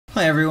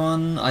Hi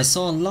everyone, I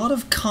saw a lot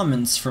of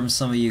comments from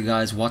some of you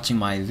guys watching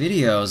my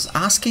videos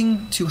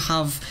asking to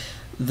have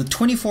the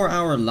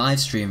 24-hour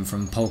live stream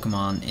from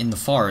Pokemon in the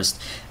Forest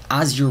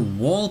as your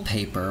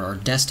wallpaper or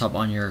desktop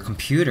on your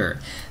computer.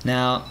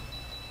 Now,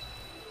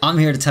 I'm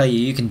here to tell you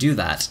you can do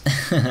that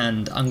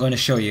and I'm going to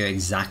show you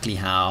exactly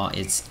how.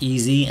 It's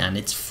easy and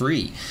it's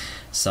free.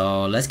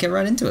 So let's get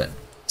right into it.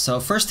 So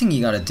first thing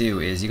you gotta do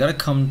is you gotta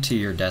come to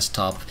your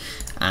desktop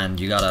and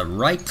you gotta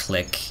right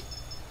click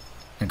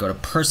and go to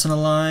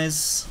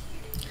personalize,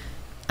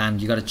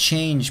 and you got to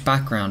change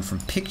background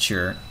from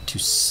picture to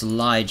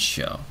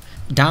slideshow.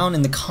 Down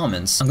in the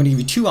comments I'm going to give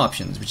you two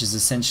options, which is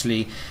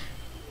essentially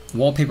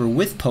wallpaper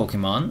with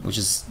Pokemon, which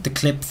is the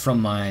clip from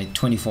my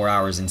 24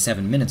 hours in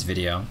 7 minutes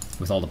video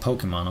with all the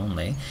Pokemon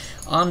only,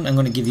 and I'm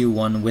going to give you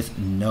one with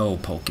no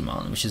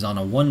Pokemon, which is on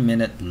a 1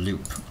 minute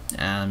loop.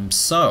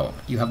 So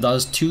you have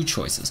those two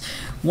choices.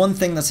 One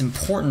thing that's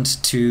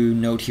important to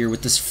note here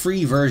with this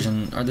free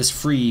version, or this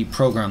free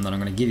program that I'm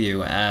going to give you,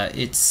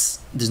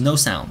 there's no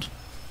sound.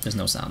 There's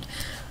no sound.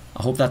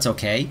 I hope that's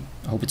okay.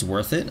 I hope it's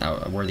worth it,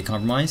 a worthy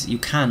compromise. You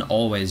can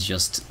always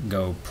just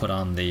go put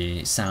on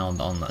the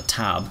sound on a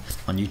tab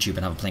on YouTube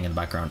and have it playing in the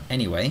background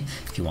anyway,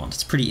 if you want.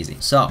 It's pretty easy.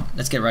 So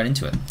let's get right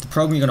into it. The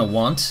program you're going to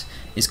want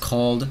is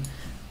called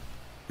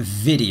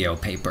Video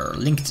Paper,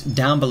 linked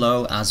down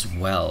below as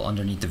well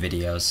underneath the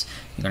videos.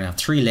 You're going to have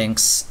 3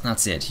 links.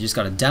 That's it. You just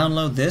got to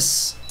download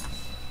this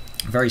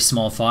very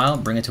small file,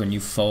 bring it to a new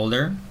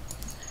folder,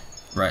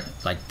 right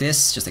like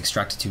this. Just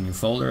extract it to a new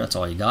folder. That's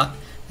all you got.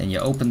 Then you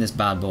open this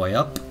bad boy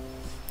up.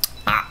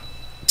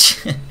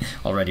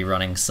 Already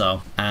running.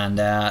 So, and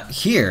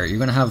here you're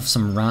gonna have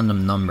some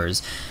random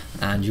numbers,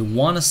 and you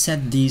want to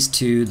set these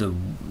to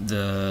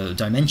the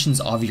dimensions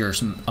of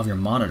your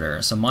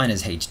monitor. So mine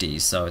is HD,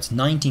 so it's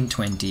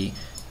 1920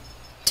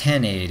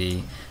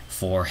 1080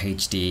 for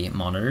HD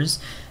monitors.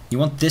 You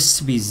want this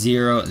to be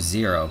 0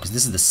 0 because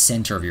this is the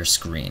center of your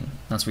screen.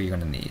 That's what you're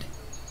gonna need.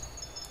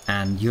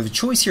 And you have a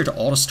choice here to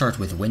auto start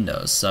with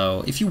Windows.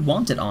 So if you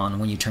want it on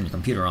when you turn your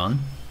computer on,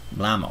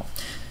 blammo.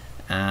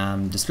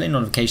 Display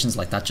notifications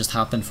like that just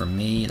happened for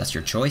me. That's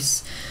your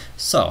choice.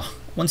 So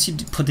once you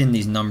put in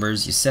these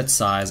numbers, you set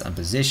size and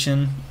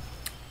position.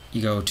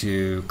 You go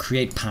to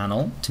create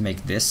panel to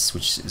make this,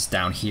 which is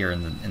down here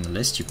in the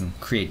list. You can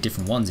create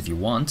different ones if you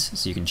want,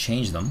 so you can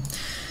change them,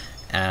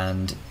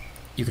 and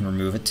you can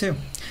remove it too.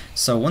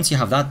 So once you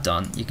have that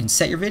done, you can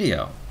set your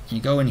video. You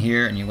go in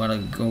here and you want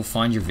to go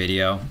find your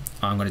video.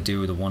 I'm going to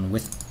do the one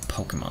with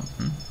Pokemon.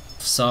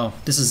 So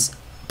this is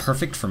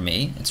perfect for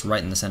me. It's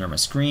right in the center of my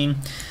screen.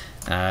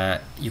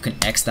 You can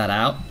X that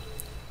out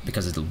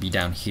because it'll be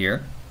down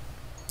here.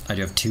 I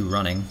do have 2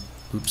 running.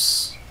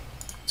 Oops,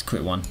 let's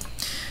quit one.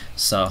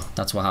 So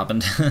that's what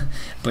happened.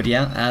 But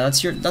yeah,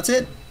 that's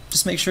it.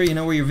 Just make sure you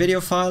know where your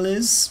video file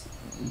is.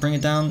 Bring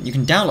it down. You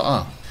can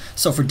download.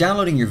 So for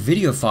downloading your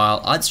video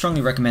file, I'd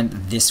strongly recommend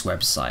this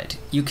website.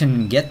 You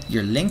can get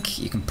your link.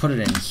 You can put it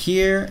in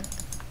here.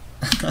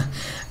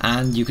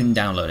 And you can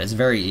download it. It's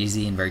very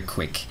easy and very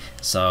quick.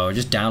 So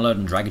just download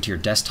and drag it to your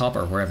desktop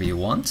or wherever you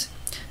want,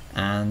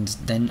 and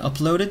then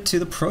upload it to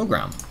the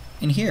program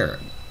in here,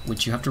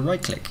 which you have to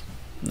right click.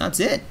 And that's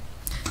it.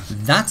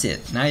 That's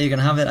it. Now you're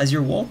gonna have it as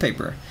your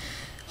wallpaper.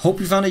 Hope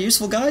you found it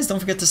useful, guys. Don't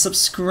forget to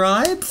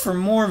subscribe for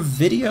more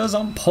videos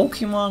on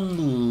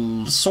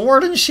Pokemon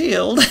Sword and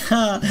Shield.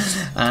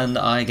 And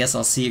I guess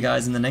I'll see you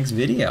guys in the next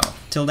video.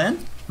 Till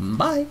then,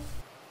 bye.